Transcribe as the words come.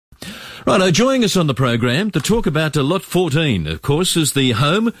Right, joining us on the program to talk about Lot 14, of course, is the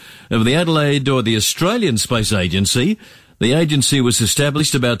home of the Adelaide or the Australian Space Agency. The agency was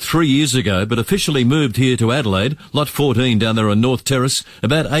established about 3 years ago, but officially moved here to Adelaide, Lot 14 down there on North Terrace,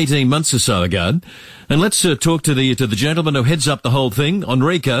 about 18 months or so ago. And let's talk to the gentleman who heads up the whole thing,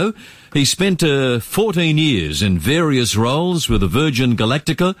 Enrico. He spent 14 years in various roles with the Virgin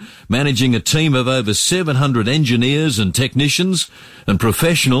Galactica, managing a team of over 700 engineers and technicians and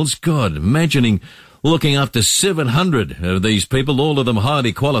professionals. God, imagining looking after 700 of these people, all of them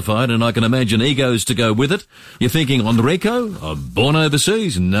highly qualified, and I can imagine egos to go with it. You're thinking, Enrico, born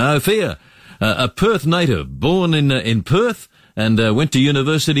overseas, no fear. A Perth native, born in Perth, and went to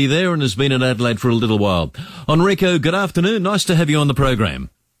university there and has been in Adelaide for a little while. Enrico, good afternoon. Nice to have you on the program.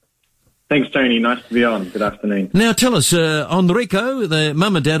 Thanks, Tony. Nice to be on. Good afternoon. Now, tell us, Enrico, the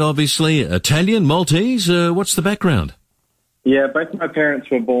mum and dad, obviously Italian, Maltese. What's the background? Yeah, both my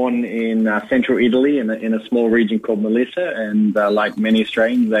parents were born in central Italy in a small region called Melissa, and like many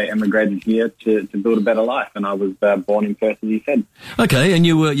Australians, they emigrated here to build a better life, and I was born in Perth, as you said. Okay, and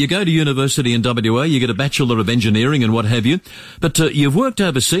you go to university in WA, you get a Bachelor of Engineering and what have you, but you've worked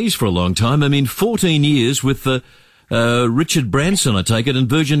overseas for a long time. I mean, 14 years with Richard Branson, I take it, and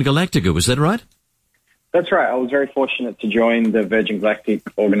Virgin Galactica, was that right? That's right. I was very fortunate to join the Virgin Galactic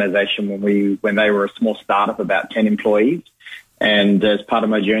organisation when they were a small startup, about 10 employees. And as part of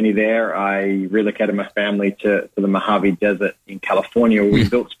my journey there, I relocated my family to the Mojave Desert in California, where we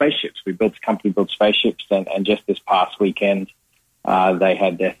built spaceships. We built a company, built spaceships, and just this past weekend, they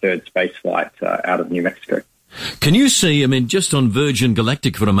had their third space flight out of New Mexico. Can you see, I mean, just on Virgin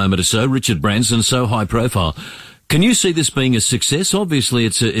Galactic for a moment or so, Richard Branson, so high profile, can you see this being a success? Obviously,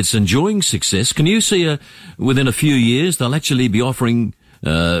 it's enjoying success. Can you see within a few years they'll actually be offering,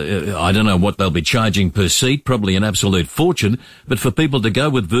 I don't know what they'll be charging per seat, probably an absolute fortune, but for people to go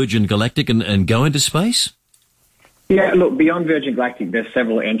with Virgin Galactic and go into space? Yeah, look, beyond Virgin Galactic, there's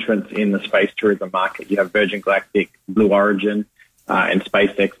several entrants in the space tourism market. You have Virgin Galactic, Blue Origin, and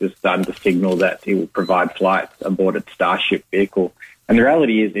SpaceX is starting to signal that it will provide flights aboard its Starship vehicle. And the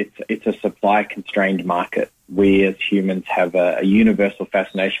reality is it's a supply-constrained market. We as humans have a universal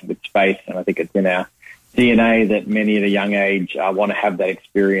fascination with space, and I think it's in our DNA that many at a young age want to have that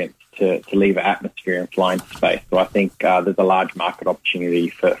experience to leave an atmosphere and fly into space. So I think there's a large market opportunity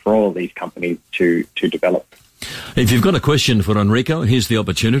for all of these companies to develop. If you've got a question for Enrico, here's the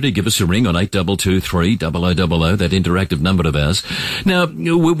opportunity. Give us a ring on 8223 0000, that interactive number of ours. Now,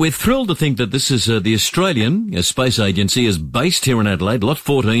 we're thrilled to think that this is the Australian Space Agency is based here in Adelaide, Lot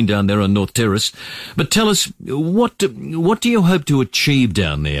 14 down there on North Terrace. But tell us, what do you hope to achieve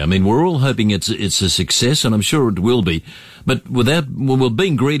down there? I mean, we're all hoping it's a success, and I'm sure it will be. But we're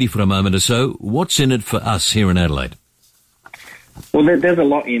being greedy for a moment or so, what's in it for us here in Adelaide? Well, there's a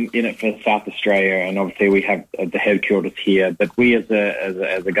lot in it for South Australia, and obviously we have the headquarters here. But we, as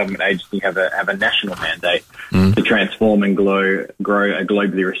a government agency, have a national mandate to transform and grow a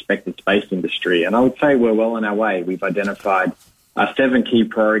globally respected space industry. And I would say we're well on our way. We've identified 7 key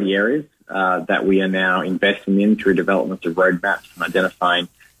priority areas that we are now investing in through development of roadmaps and identifying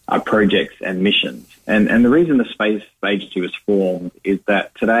projects and missions. And the reason the Space Agency was formed is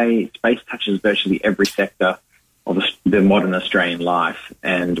that today space touches virtually every sector of the modern Australian life,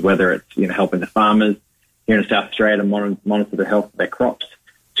 and whether it's helping the farmers here in South Australia to monitor the health of their crops,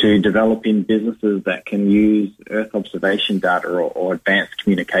 to developing businesses that can use Earth observation data or advanced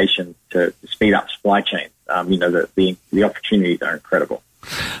communications to speed up supply chains. The opportunities are incredible.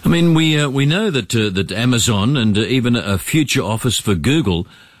 I mean, we know that Amazon and even a future office for Google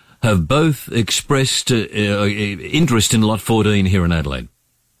have both expressed interest in Lot 14 here in Adelaide.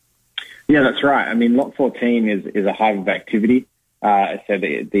 Yeah, that's right. I mean, Lot 14 is a hive of activity. So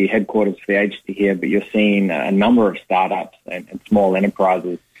the headquarters for the agency here, but you're seeing a number of startups and small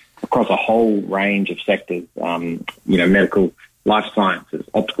enterprises across a whole range of sectors, medical, life sciences,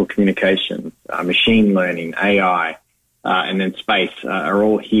 optical communications, machine learning, AI, and then space are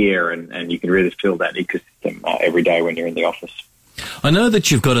all here, and you can really feel that ecosystem every day when you're in the office. I know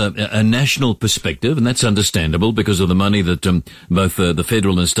that you've got a national perspective, and that's understandable because of the money that both the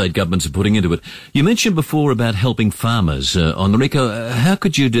federal and state governments are putting into it. You mentioned before about helping farmers. Enrico, how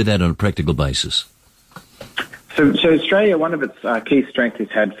could you do that on a practical basis? So Australia, one of its key strengths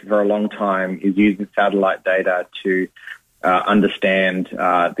it's had for a long time is using satellite data to understand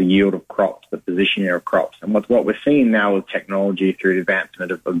the yield of crops, the positioning of crops. And what we're seeing now with technology through the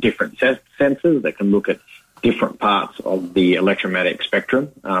advancement of different sensors that can look at different parts of the electromagnetic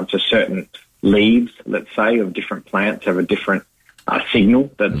spectrum. So certain leaves, let's say, of different plants have a different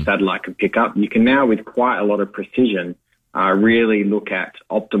signal that the satellite can pick up. You can now, with quite a lot of precision, really look at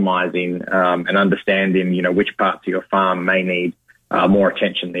optimizing and understanding, which parts of your farm may need more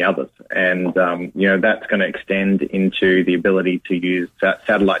attention than the others. And, that's going to extend into the ability to use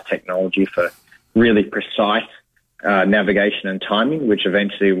satellite technology for really precise navigation and timing, which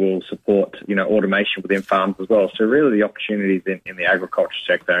eventually will support, automation within farms as well. So really the opportunities in the agriculture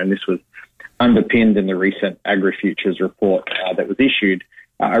sector, and this was underpinned in the recent Agri-Futures report that was issued,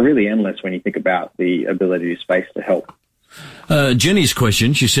 are really endless when you think about the ability of space to help. Jenny's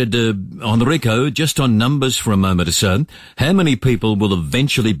question, she said, Enrico, just on numbers for a moment or so, how many people will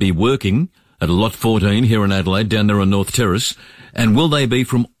eventually be working at Lot 14 here in Adelaide, down there on North Terrace, and will they be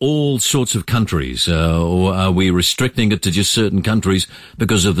from all sorts of countries, or are we restricting it to just certain countries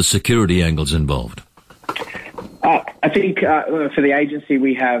because of the security angles involved? I think for the agency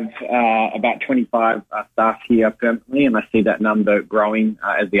we have about 25 staff here permanently, and I see that number growing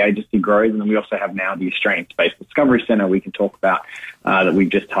as the agency grows. And then we also have now the Australian Space Discovery Centre we can talk about that we've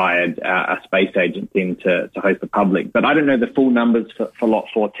just hired a space agent in to host the public. But I don't know the full numbers for Lot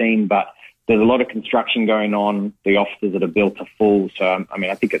 14, but there's a lot of construction going on. The offices that are built are full. So,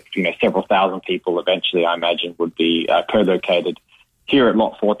 I think it's, several thousand people eventually, I imagine, would be co-located here at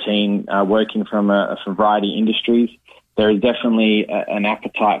Lot 14, working from a variety of industries. There is definitely an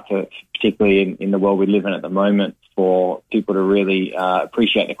appetite for, particularly in the world we live in at the moment, for people to really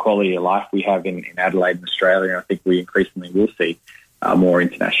appreciate the quality of life we have in Adelaide and Australia. And I think we increasingly will see more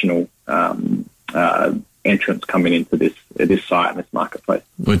international entrants coming into this site and this marketplace.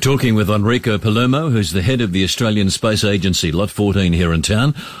 We're talking with Enrico Palermo, who's the head of the Australian Space Agency, Lot 14 here in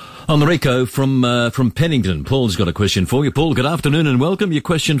town. Enrico from Pennington. Paul's got a question for you. Paul, good afternoon and welcome. Your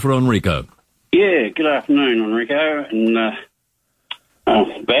question for Enrico. Yeah, good afternoon, Enrico and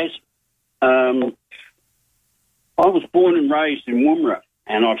Baz. I was born and raised in Woomera,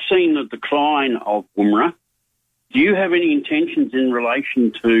 and I've seen the decline of Woomera. Do you have any intentions in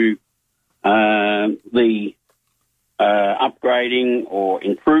relation to the upgrading or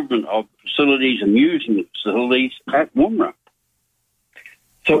improvement of facilities and using the facilities at Woomera?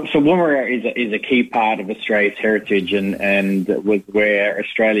 So Woomera is a key part of Australia's heritage and was where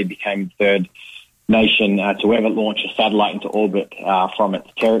Australia became the third nation to ever launch a satellite into orbit from its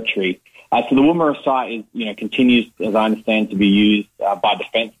territory. So the Woomera site continues, as I understand, to be used by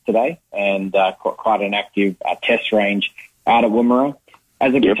Defence today, and quite an active test range out of Woomera.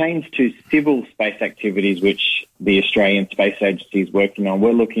 As it pertains to civil space activities, which the Australian Space Agency is working on,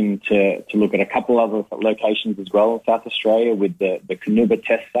 we're looking to look at a couple other locations as well in South Australia with the Canuba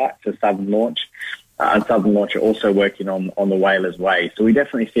test site for Southern Launch. And Southern Launch are also working on the Whalers Way. So we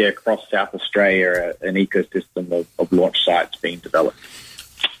definitely see across South Australia an ecosystem of launch sites being developed.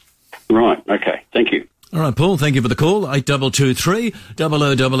 Right, okay, thank you. All right, Paul, thank you for the call. 8223 0000,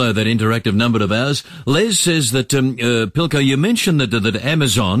 that interactive number of ours. Les says that, Pilko, you mentioned that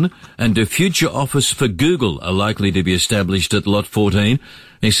Amazon and a future office for Google are likely to be established at Lot 14.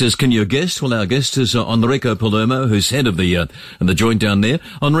 He says, can you guess? Well, our guest is Enrico Palermo, who's head of the joint down there.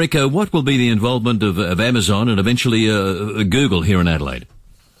 Enrico, what will be the involvement of Amazon and eventually Google here in Adelaide?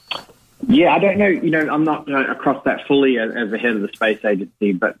 Yeah, I don't know. I'm not across that fully as the head of the space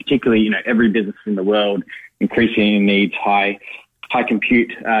agency, but particularly, every business in the world increasingly needs high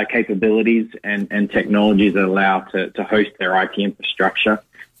compute capabilities and technologies that allow to host their IT infrastructure.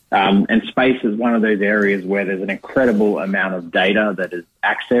 And space is one of those areas where there's an incredible amount of data that is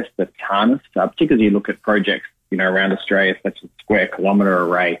accessed, that's harnessed, particularly you look at projects, around Australia, such as Square Kilometre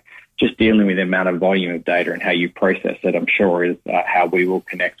Array. Just dealing with the amount of volume of data and how you process it, I'm sure, is how we will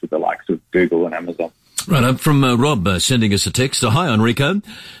connect with the likes of Google and Amazon. Right, up from Rob sending us a text. Hi, Enrico.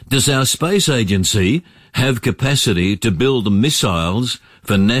 Does our space agency have capacity to build missiles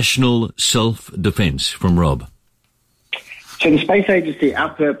for national self-defence? From Rob. So the space agency, our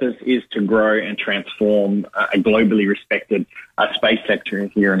purpose is to grow and transform a globally respected space sector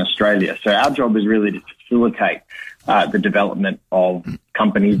here in Australia. So our job is really to facilitate the development of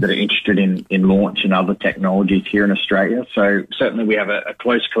companies that are interested in launch and other technologies here in Australia. So certainly we have a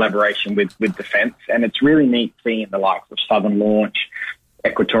close collaboration with Defence, and it's really neat seeing the likes of Southern Launch,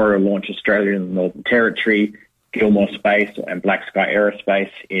 Equatorial Launch Australia in the Northern Territory, Gilmore Space and Black Sky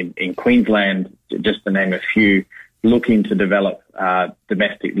Aerospace in Queensland, just to name a few, looking to develop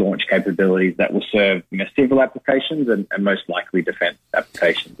domestic launch capabilities that will serve civil applications and most likely defence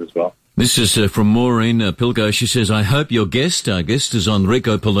applications as well. This is from Maureen Pilko. She says, I hope our guest is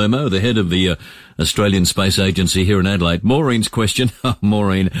Enrico Palermo, the head of the Australian Space Agency here in Adelaide. Maureen's question,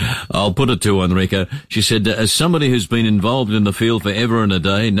 Maureen, I'll put it to Enrico. She said, as somebody who's been involved in the field forever and a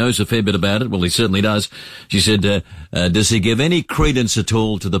day, knows a fair bit about it, well, he certainly does. She said, does he give any credence at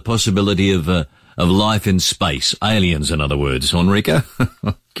all to the possibility of life in space, aliens, in other words, Enrico?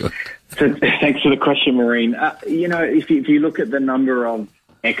 So, thanks for the question, Maureen. If you look at the number of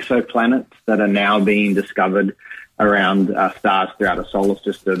exoplanets that are now being discovered around stars throughout the solar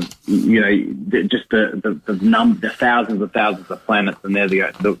system, just the thousands of planets, and they're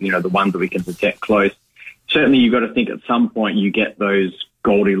the ones that we can detect close. Certainly, you've got to think at some point you get those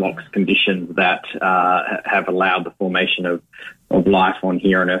Goldilocks conditions that have allowed the formation of life on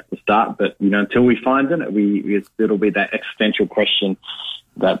here on Earth to start. But until we find them, it'll be that existential question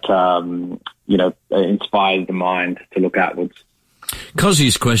that inspires the mind to look outwards.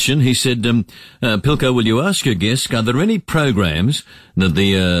 Cozzy's question, he said, Pilko, will you ask your guest, are there any programs that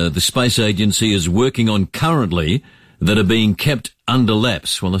the Space Agency is working on currently that are being kept under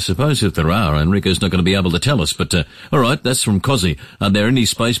laps? Well, I suppose if there are, Enrico's not going to be able to tell us, but all right, that's from Cozzy. Are there any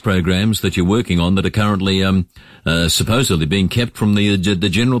space programs that you're working on that are currently supposedly being kept from the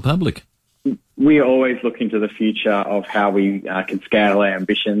general public? We are always looking to the future of how we can scale our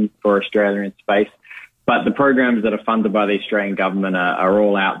ambitions for Australia in space. But the programs that are funded by the Australian government are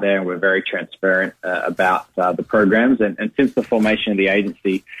all out there, and we're very transparent about the programs. And since the formation of the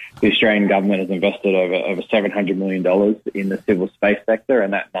agency, the Australian government has invested over $700 million in the civil space sector,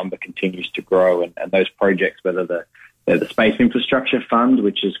 and that number continues to grow. And those projects, whether they're the Space Infrastructure Fund,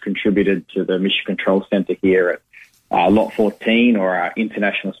 which has contributed to the Mission Control Centre here at Lot 14, or our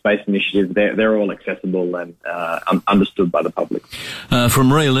International Space Initiative, they're all accessible and understood by the public. From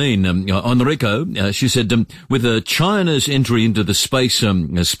Raylene, Enrico, she said, with China's entry into the space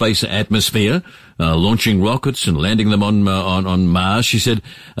atmosphere, launching rockets and landing them on Mars, she said,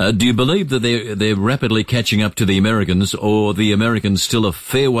 do you believe that they're rapidly catching up to the Americans, or the Americans still a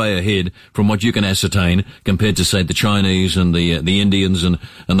fair way ahead from what you can ascertain compared to, say, the Chinese and the Indians and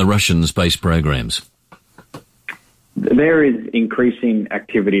the Russian space programs? There is increasing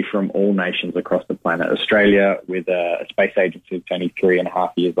activity from all nations across the planet. Australia, with a space agency that's only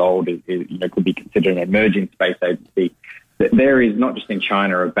 3.5 years old, could be considered an emerging space agency. There is, not just in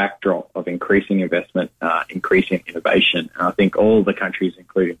China, a backdrop of increasing investment, increasing innovation. And I think all the countries,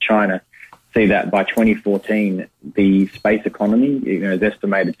 including China, see that by 2014, the space economy is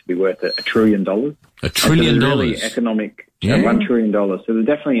estimated to be worth $1 trillion. $1 trillion? Really economic. Yeah. $1 trillion. So there's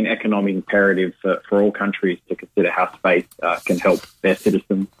definitely an economic imperative for all countries to consider how space can help their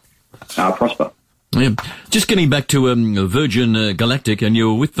citizens prosper. Yeah. Just getting back to Virgin Galactic, and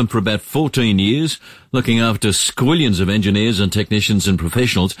you were with them for about 14 years, looking after squillions of engineers and technicians and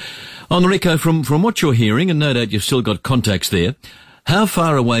professionals. Enrico, from what you're hearing, and no doubt you've still got contacts there, how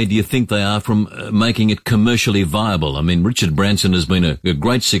far away do you think they are from making it commercially viable? I mean, Richard Branson has been a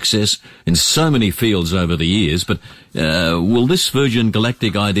great success in so many fields over the years, but will this Virgin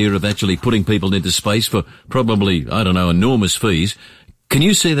Galactic idea of actually putting people into space for probably, enormous fees, can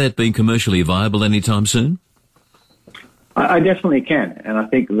you see that being commercially viable anytime soon? I definitely can, and I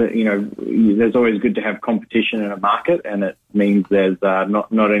think that there's always good to have competition in a market, and it means there's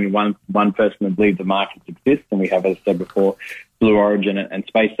not only one person that believes the market exists, and we have, as I said before, Blue Origin and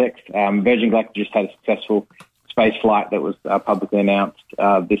SpaceX. Virgin Galactic just had a successful space flight that was publicly announced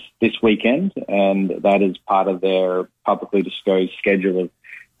this weekend, and that is part of their publicly disclosed schedule of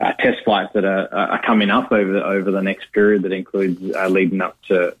test flights that are coming up over the next period, that includes leading up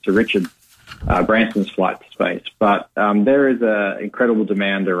to Richard Branson's flight to space. But there is an incredible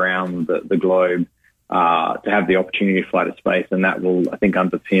demand around the globe to have the opportunity to fly to space, and that will, I think,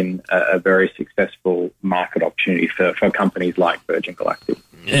 underpin a very successful market opportunity for companies like Virgin Galactic.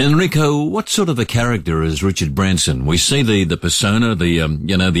 Enrico, what sort of a character is Richard Branson? We see the persona, the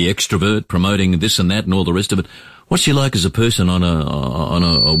extrovert promoting this and that and all the rest of it. What's he like as a person on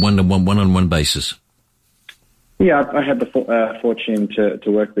a one-on-one basis? Yeah, I had the fortune to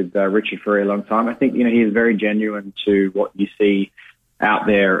work with Richard for a long time. I think, he is very genuine to what you see out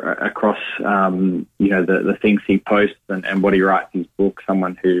there across, the things he posts and what he writes in his book.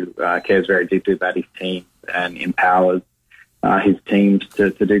 Someone who cares very deeply about his team and empowers his teams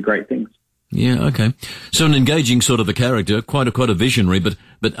to do great things. Yeah, okay. So an engaging sort of a character, quite a visionary, but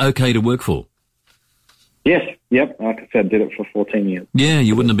okay to work for. Yes, yep. Like I said, did it for 14 years. Yeah,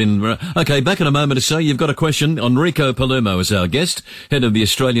 you wouldn't have been... Okay, back in a moment or so, you've got a question. Enrico Palermo is our guest, head of the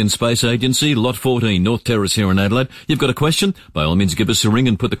Australian Space Agency, Lot 14, North Terrace here in Adelaide. You've got a question? By all means, give us a ring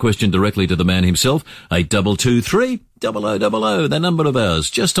and put the question directly to the man himself. 8223 0000, that number of ours,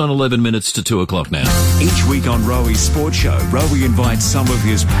 just on 11 minutes to 2 o'clock now. Each week on Rowie Sports Show, Rowie invites some of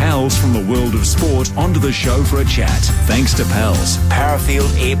his pals from the world of sport onto the show for a chat. Thanks to Pals,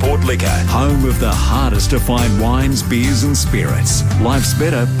 Parafield Airport Liquor, home of the hardest to find wines, beers and spirits. Life's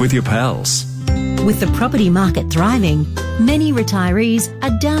better with your pals. With the property market thriving, many retirees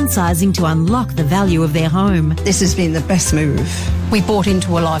are downsizing to unlock the value of their home. This has been the best move. We bought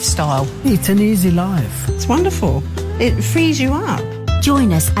into a lifestyle. It's an easy life. It's wonderful. It frees you up.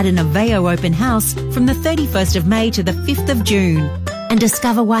 Join us at an Aveo open house from the 31st of May to the 5th of June and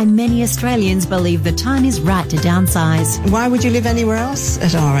discover why many Australians believe the time is right to downsize. Why would you live anywhere else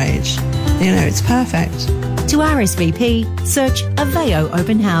at our age? You know, it's perfect. To RSVP, search Aveo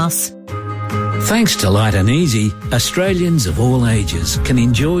Open House. Thanks to Light and Easy, Australians of all ages can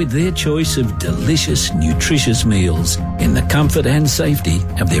enjoy their choice of delicious, nutritious meals in the comfort and safety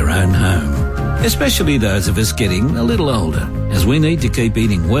of their own home. Especially those of us getting a little older, as we need to keep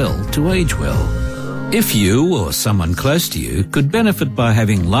eating well to age well. If you or someone close to you could benefit by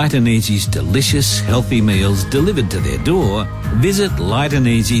having Light and Easy's delicious, healthy meals delivered to their door, visit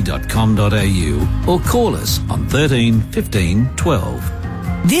lightandeasy.com.au or call us on 13 15 12.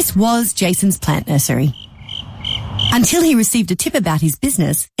 This was Jason's Plant Nursery. Until he received a tip about his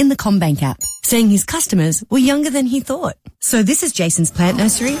business in the CommBank app, saying his customers were younger than he thought. So this is Jason's Plant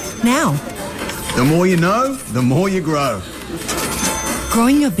Nursery now. The more you know, the more you grow.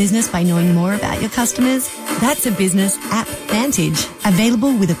 Growing your business by knowing more about your customers? That's a business app advantage.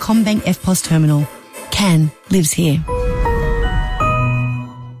 Available with a CommBank FPOS terminal. Can lives here.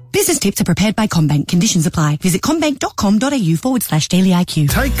 Business tips are prepared by CommBank. Conditions apply. Visit commbank.com.au/dailyiq.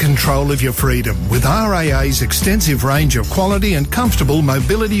 Take control of your freedom with RAA's extensive range of quality and comfortable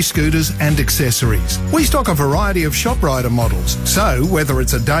mobility scooters and accessories. We stock a variety of ShopRider models, so whether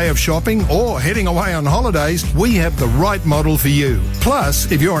it's a day of shopping or heading away on holidays, we have the right model for you.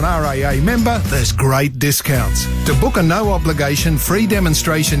 Plus, if you're an RAA member, there's great discounts. To book a no-obligation free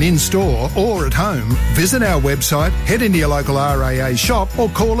demonstration in-store or at home, visit our website, head into your local RAA shop or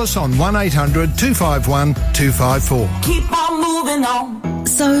call us on 1800 251 254. Keep on moving on.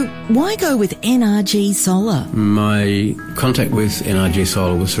 So, why go with NRG Solar? My contact with NRG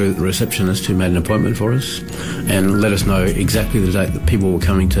Solar was through the receptionist who made an appointment for us and let us know exactly the date that people were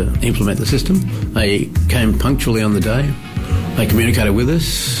coming to implement the system. They came punctually on the day. They communicated with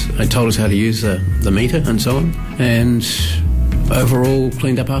us. They told us how to use the meter and so on, and overall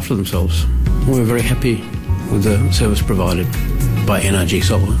cleaned up after themselves. We were very happy with the service provided by NRG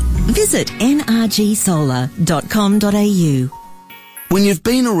Solar. Visit nrgsolar.com.au. When you've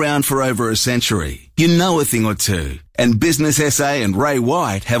been around for over a century, you know a thing or two. And Business SA and Ray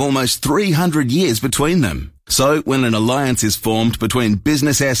White have almost 300 years between them. So when an alliance is formed between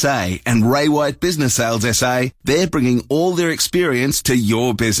Business SA and Ray White Business Sales SA, they're bringing all their experience to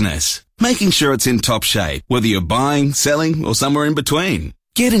your business, making sure it's in top shape, whether you're buying, selling, or somewhere in between.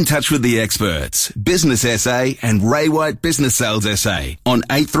 Get in touch with the experts, Business SA and Ray White Business Sales SA on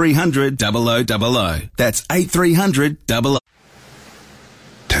 8300 0000. That's 8300 00.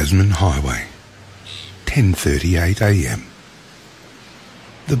 Tasman Highway, 10:38 a.m.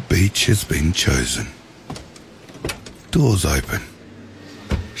 The beach has been chosen. Doors open.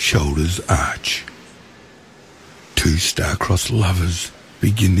 Shoulders arch. Two star-crossed lovers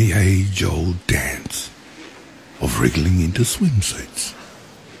begin the age-old dance of wriggling into swimsuits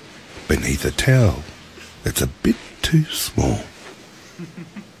beneath a towel that's a bit too small.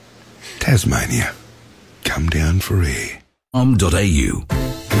 Tasmania, come down for air. .com.au.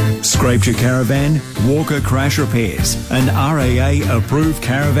 Scraped your caravan? Walker Crash Repairs, an RAA-approved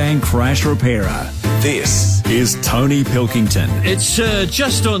caravan crash repairer. This is Tony Pilkington. It's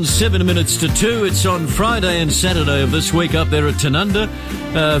just on 7 minutes to 2. It's on Friday and Saturday of this week up there at Tanunda.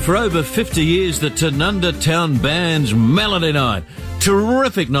 For over 50 years, the Tanunda Town Band's Melody Night.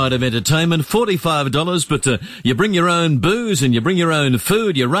 Terrific night of entertainment, $45, but you bring your own booze and you bring your own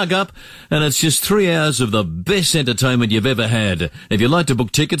food, you rug up, and it's just 3 hours of the best entertainment you've ever had. If you'd like to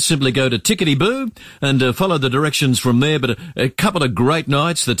book tickets, simply go to Tickety Boo and follow the directions from there. But a couple of great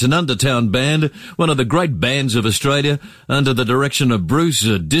nights, the Tanunda Town Band, one of the great bands of Australia, under the direction of Bruce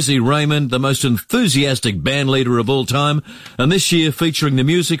Dizzy Raymond, the most enthusiastic band leader of all time, and this year featuring the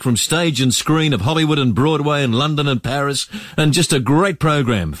music from stage and screen of Hollywood and Broadway and London and Paris, and just a great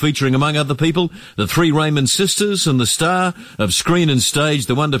program featuring, among other people, the three Raymond sisters and the star of screen and stage,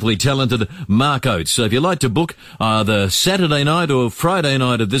 the wonderfully talented Mark Oates. So if you'd like to book the Saturday night or Friday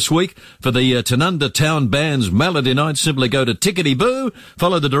night of this week for the Tanunda Town Band's Melody Night, simply go to Tickety Boo,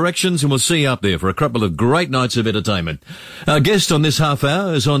 follow the directions, and we'll see you up there for a couple of great nights of entertainment. Our guest on this half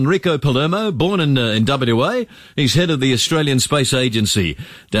hour is Enrico Palermo, born in WA. He's head of the Australian Space Agency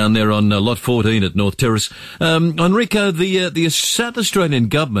down there on Lot 14 at North Terrace. Enrico, the South Australian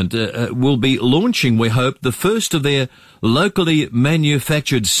government will be launching, we hope, the first of their locally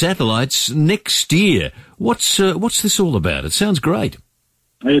manufactured satellites next year. What's this all about? It sounds great.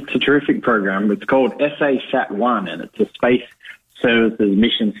 It's a terrific program. It's called SA-SAT-1, and it's a space services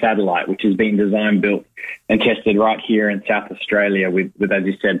mission satellite, which has been designed, built and tested right here in South Australia with as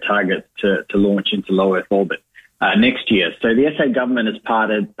you said, targets to launch into low Earth orbit next year. So the SA government has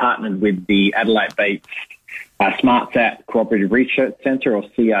partnered with the Adelaide-based SmartSat Cooperative Research Centre, or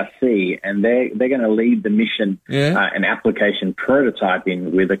CRC, and they're going to lead the mission and application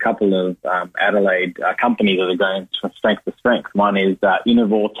prototyping with a couple of Adelaide companies that are going from strength to strength. One is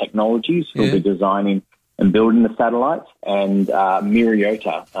Innovore Technologies, who will be designing and building the satellites, and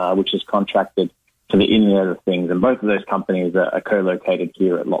Myriota, which is contracted for the Internet of Things. And both of those companies are co-located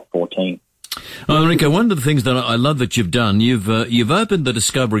here at Lot 14. Oh, Enrico, one of the things that I love that you've done, you've opened the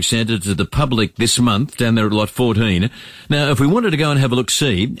Discovery Centre to the public this month down there at Lot 14. Now, if we wanted to go and have a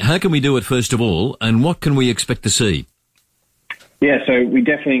look-see, how can we do it first of all, and what can we expect to see? Yeah, so we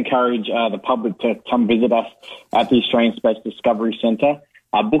definitely encourage the public to come visit us at the Australian Space Discovery Centre.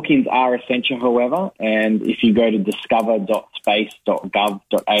 Bookings are essential, however, and if you go to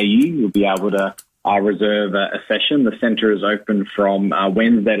discover.space.gov.au, you'll be able to reserve a session. The centre is open from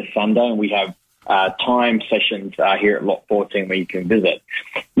Wednesday to Sunday, and we have time sessions here at Lot 14 where you can visit.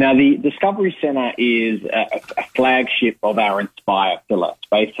 Now, the Discovery Centre is a flagship of our Inspire pillar.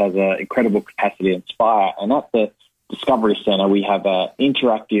 Space has an incredible capacity to inspire, and at the Discovery Centre, we have an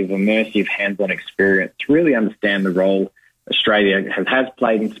interactive, immersive, hands-on experience to really understand the role Australia has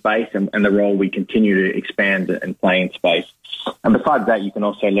played in space and the role we continue to expand and play in space. And besides that, you can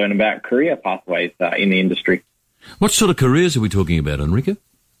also learn about career pathways in the industry. What sort of careers are we talking about, Enrico?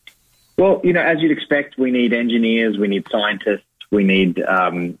 Well, as you'd expect, we need engineers, we need scientists, we need,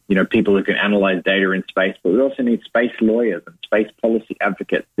 people who can analyze data in space, but we also need space lawyers and space policy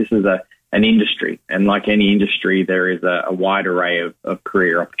advocates. This is an industry, and like any industry, there is a wide array of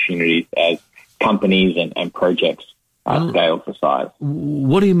career opportunities as companies and projects scale for size.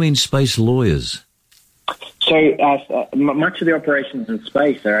 What do you mean space lawyers? So much of the operations in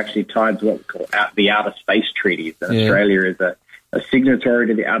space are actually tied to what we call the outer space treaties. And Australia is a signatory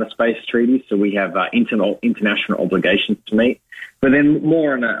to the outer space treaties, so we have international obligations to meet. But then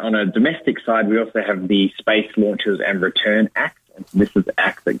more on a domestic side, we also have the Space Launches and Return Act. And this is the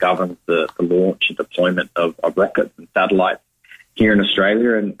act that governs the launch and deployment of rockets and satellites here in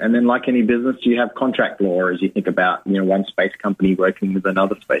Australia. And then like any business, you have contract law as you think about, one space company working with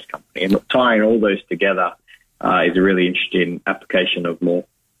another space company. And tying all those together is a really interesting application of law.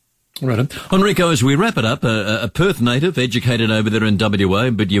 Right. Enrico, as we wrap it up, a Perth native, educated over there in WA,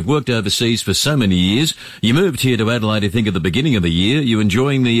 but you've worked overseas for so many years. You moved here to Adelaide, I think, at the beginning of the year. You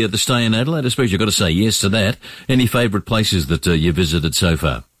enjoying the stay in Adelaide? I suppose you've got to say yes to that. Any favourite places that you visited so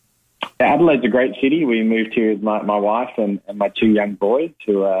far? Adelaide's a great city. We moved here with my wife and my two young boys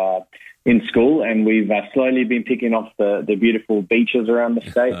who are in school, and we've slowly been picking off the beautiful beaches around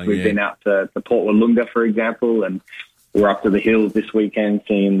the state. We've been out to Port Wollonga, for example, and we're up to the hills this weekend,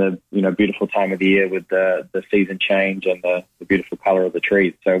 seeing the beautiful time of the year with the season change and the beautiful colour of the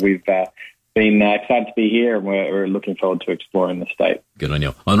trees. So we've been excited to be here, and we're looking forward to exploring the state. Good on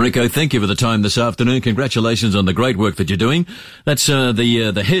you. Enrico, thank you for the time this afternoon. Congratulations on the great work that you're doing. That's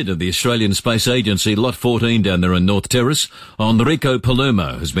the head of the Australian Space Agency, Lot 14 down there in North Terrace. Enrico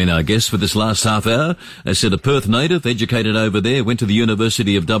Palermo has been our guest for this last half hour. As said, a Perth native, educated over there, went to the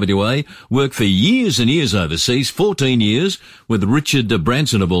University of WA, worked for years and years overseas, 14 years, with Richard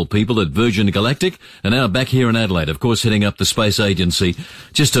Branson of all people at Virgin Galactic, and now back here in Adelaide, of course, heading up the Space Agency.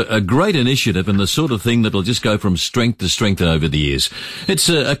 Just a great initiative and the sort of thing that'll just go from strength to strength over the years. It's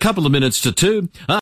a couple of minutes to 2.